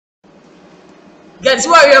God's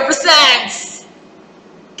Warrior presents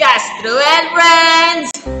Castro and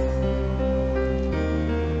Friends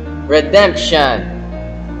Redemption.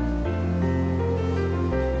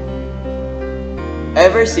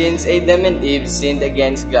 Ever since Adam and Eve sinned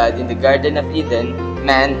against God in the Garden of Eden,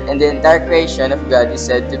 man and the entire creation of God is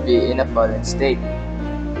said to be in a fallen state.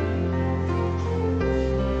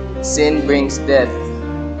 Sin brings death.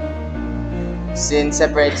 Sin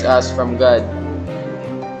separates us from God.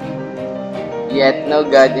 Yet now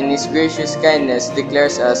God in His gracious kindness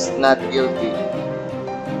declares us not guilty.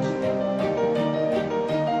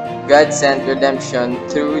 God sent redemption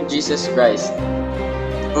through Jesus Christ,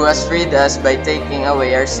 who has freed us by taking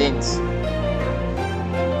away our sins.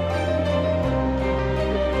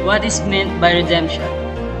 What is meant by redemption?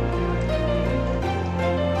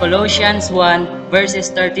 Colossians 1 verses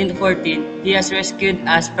 13 to 14, He has rescued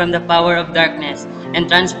us from the power of darkness and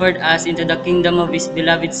transferred us into the kingdom of His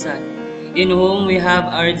beloved Son, in whom we have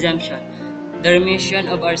our redemption, the remission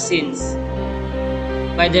of our sins.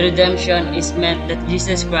 By the redemption is meant that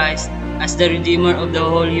Jesus Christ, as the Redeemer of the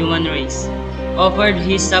whole human race, offered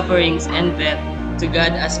His sufferings and death to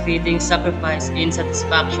God as fitting sacrifice in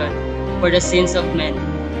satisfaction for the sins of men,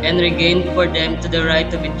 and regained for them to the right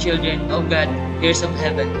to be children of God, heirs of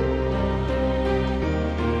heaven.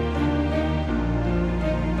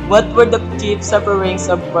 What were the chief sufferings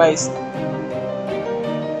of Christ?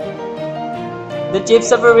 The chief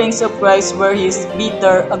sufferings of Christ were His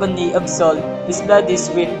bitter agony of soul, His bloody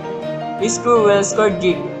sweat, His cruel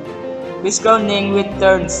scourging, His crowning with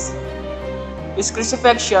thorns, His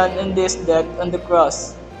crucifixion and His death on the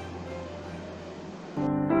cross.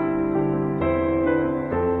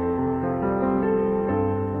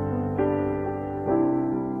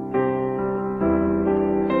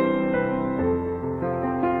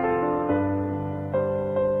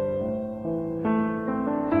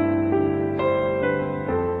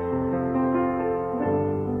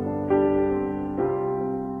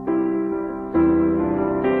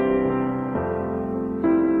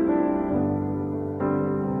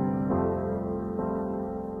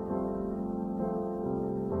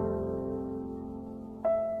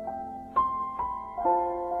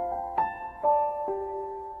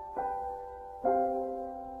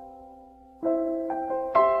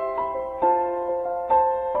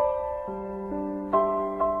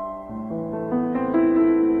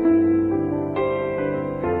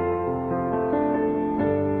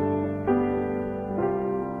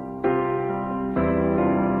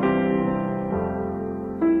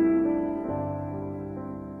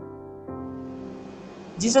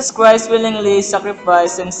 Jesus Christ willingly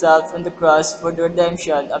sacrificed Himself on the cross for the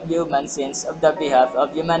redemption of human sins on the behalf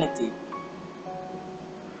of humanity.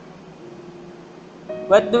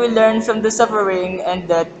 What do we learn from the suffering and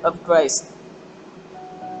death of Christ?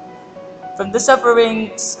 From the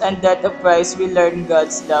sufferings and death of Christ, we learn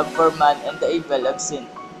God's love for man and the evil of sin,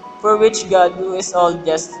 for which God, who is all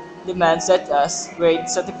just, demands at us great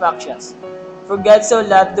satisfactions. For God so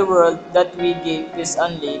loved the world that He gave His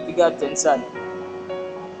only begotten Son.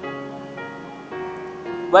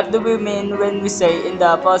 What do we mean when we say in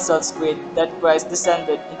the Apostles' Creed that Christ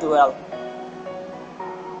descended into hell?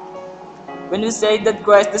 When we say that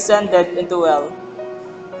Christ descended into hell,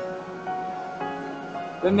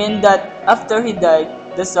 we mean that after He died,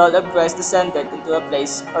 the soul of Christ descended into a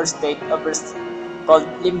place or state of rest called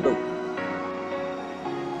limbo,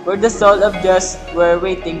 where the soul of just were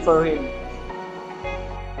waiting for Him.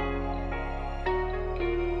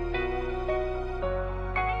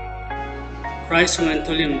 Christ went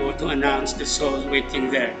to limbo to announce the soul waiting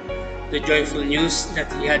there, the joyful news that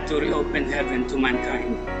He had to reopen heaven to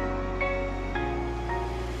mankind.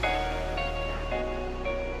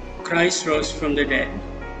 Christ rose from the dead,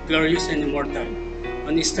 glorious and immortal,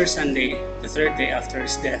 on Easter Sunday, the third day after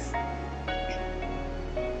His death.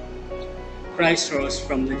 Christ rose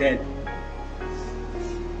from the dead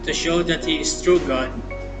to show that He is true God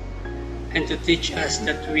and to teach us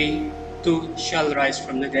that we too shall rise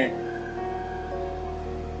from the dead.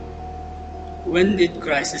 When did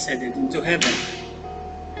Christ ascend into heaven?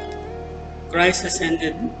 Christ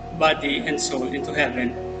ascended body and soul into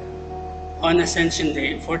heaven on Ascension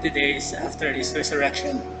Day, 40 days after His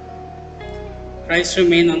resurrection. Christ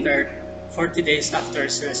remained on earth 40 days after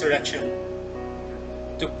His resurrection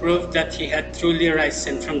to prove that He had truly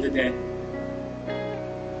risen from the dead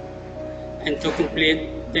and to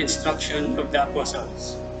complete the instruction of the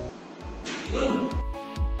apostles.